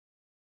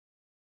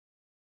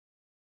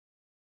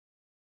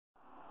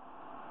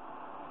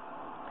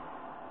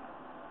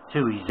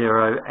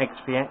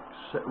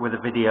G7RPG with a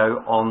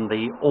video on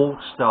the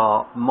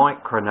Allstar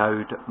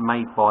micronode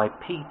made by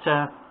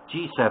Peter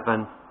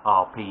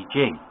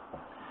G7RPG.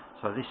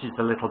 So this is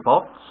the little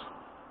box.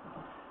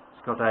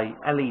 It's got a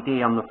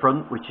LED on the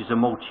front, which is a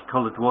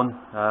multicoloured one,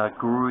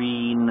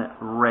 green,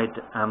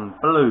 red and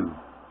blue.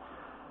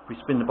 If we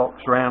spin the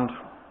box around,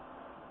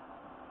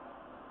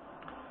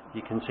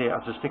 you can see it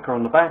has a sticker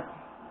on the back,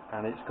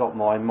 and it's got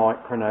my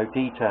micronode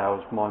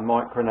details, my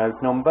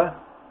micronode number,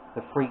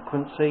 the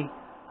frequency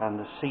and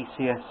the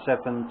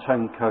CCS7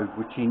 tone code,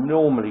 which he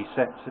normally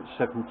sets at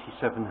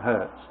 77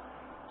 Hz.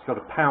 It's got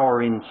a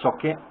power in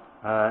socket,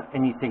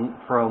 anything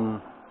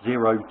from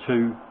 0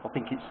 to, I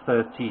think it's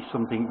 30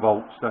 something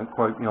volts, don't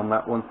quote me on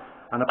that one,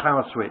 and a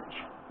power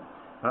switch.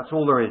 That's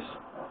all there is.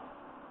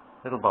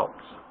 Little box.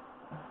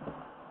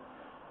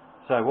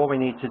 So what we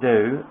need to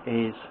do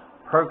is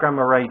program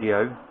a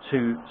radio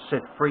to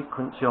said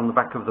frequency on the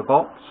back of the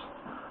box.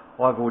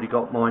 I've already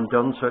got mine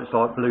done, so it's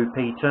like Blue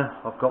Peter.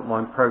 I've got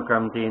mine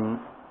programmed in.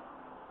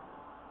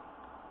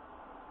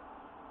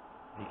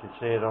 You can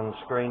see it on the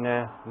screen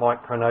there,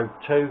 micronode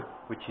 2,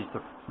 which is the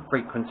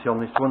frequency on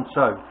this one.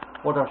 So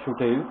what I shall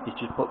do is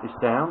just put this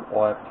down,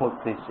 or I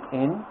plug this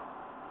in.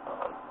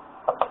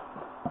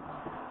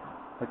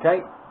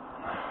 Okay,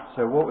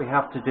 so what we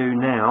have to do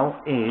now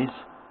is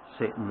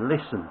sit and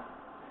listen.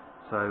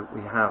 So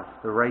we have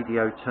the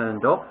radio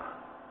turned up,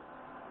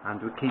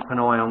 and we keep an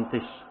eye on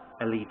this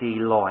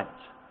LED light.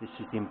 This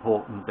is the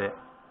important bit.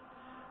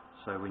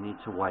 So we need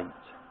to wait.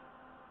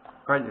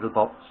 Great little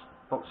box.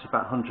 Box is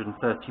about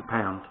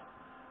 £130.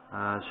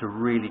 It's a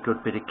really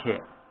good bit of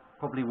kit.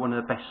 Probably one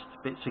of the best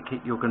bits of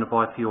kit you're going to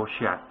buy for your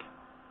shack.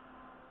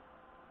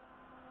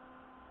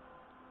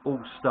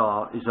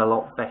 Allstar is a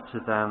lot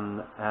better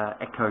than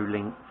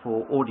Echolink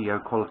for audio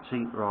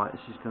quality. Right,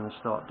 this is going to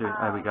start doing.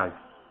 There we go.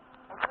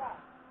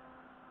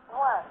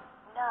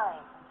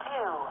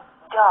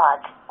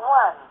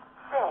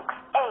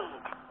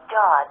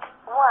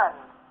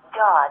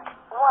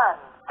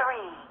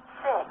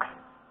 192.168.1.136.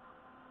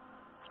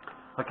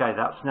 Okay,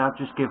 that's now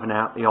just given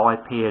out the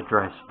IP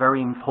address.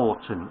 Very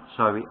important.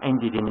 So it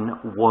ended in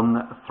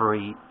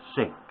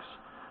 136.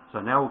 So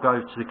now we'll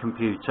go to the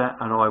computer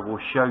and I will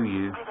show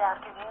you. Good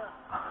afternoon.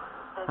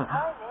 The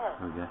time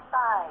is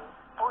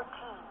 5:14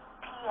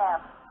 p.m.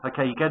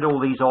 Okay, you get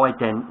all these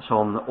idents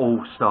on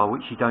Allstar,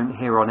 which you don't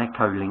hear on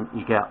Echolink.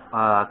 You get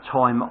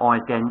time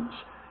idents.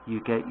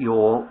 You get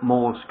your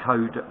Morse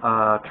code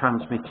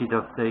transmitted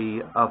of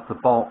the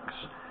box.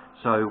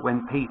 So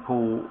when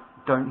people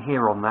don't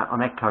hear on that on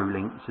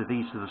Echolink, so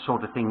these are the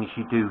sort of things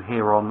you do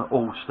hear on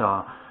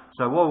Allstar.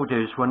 So what we'll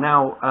do is we'll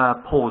now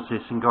pause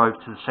this and go over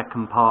to the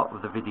second part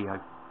of the video.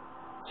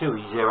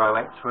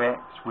 2E0X3X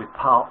with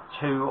part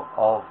 2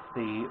 of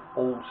the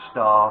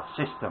Allstar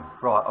system.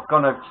 Right, I've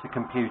gone over to the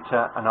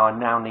computer and I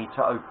now need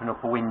to open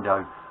up a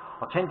window.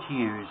 I tend to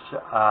use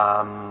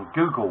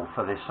Google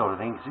for this sort of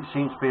thing because it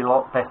seems to be a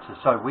lot better.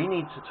 So we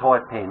need to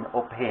type in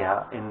up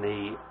here in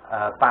the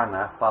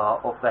banner bar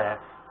up there,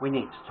 we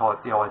need to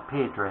type the IP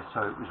address.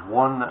 So it was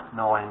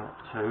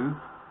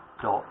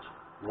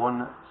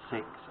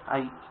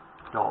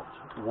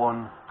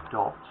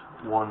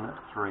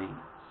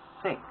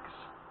 192.168.1.136.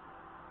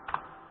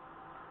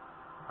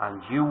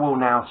 And you will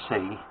now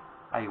see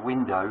a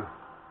window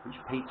which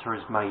Peter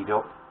has made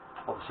up.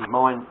 Obviously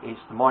mine is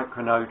the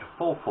micronode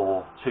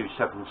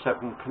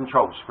 44277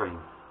 control screen,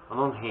 and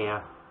on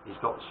here he's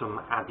got some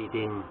added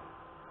in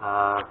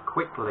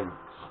quick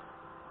links.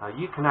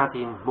 You can add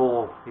in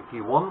more if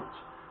you want.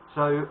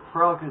 So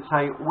for argument's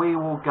sake, we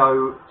will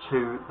go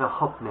to the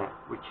hubnet,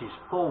 which is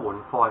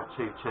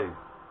 41522.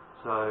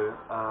 So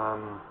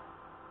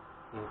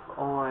if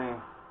I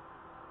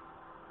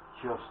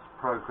just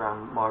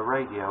program my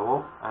radio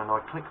up and I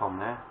click on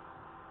there,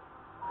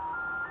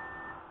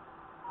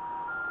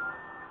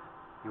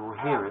 you will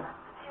hear it.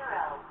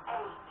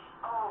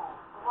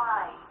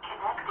 0HOY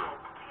connected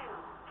to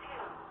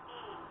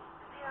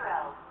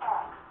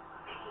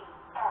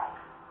 2E0XVX.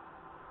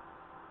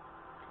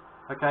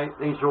 Okay,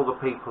 these are all the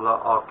people that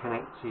are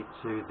connected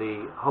to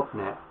the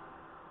hubnet.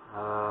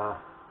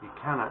 You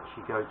can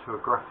actually go to a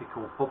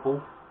graphical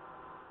bubble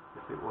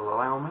if it will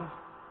allow me.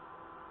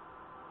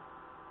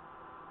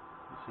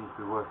 It seems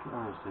to be working.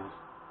 Oh, this is.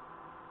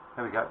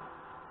 There we go.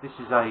 This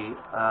is a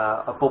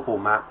bubble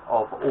map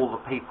of all the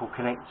people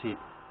connected.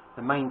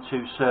 The main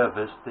two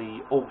servers,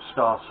 the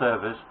Allstar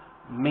servers,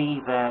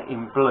 me there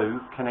in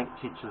blue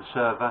connected to the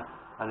server,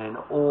 and then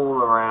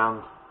all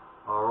around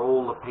are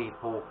all the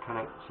people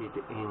connected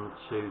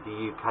into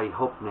the UK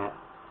hubnet.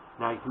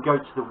 Now you can go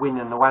to the WIN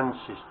and the WAN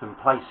system,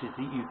 places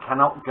that you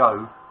cannot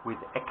go with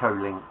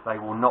Echolink. They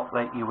will not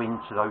let you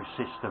into those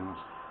systems.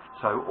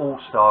 So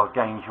Allstar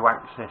gains you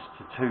access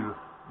to two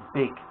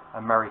big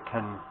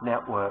American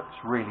networks,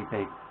 really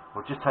big.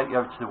 We'll just take you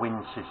over to the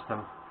WIN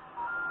system.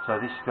 So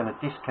this is going to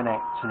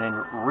disconnect and then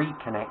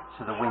reconnect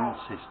to the WIN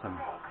system.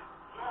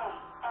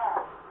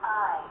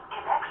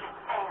 Connection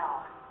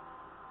failed.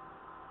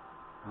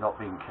 Not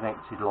being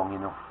connected long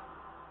enough.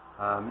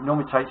 It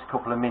normally takes a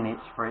couple of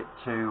minutes for it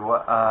to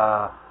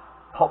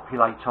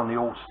populate on the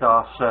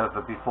Allstar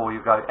server before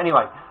you go.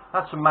 Anyway,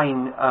 that's the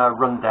main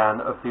rundown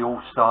of the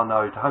Allstar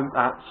node. Hope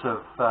that's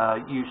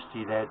of use to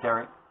you there,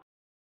 Derek.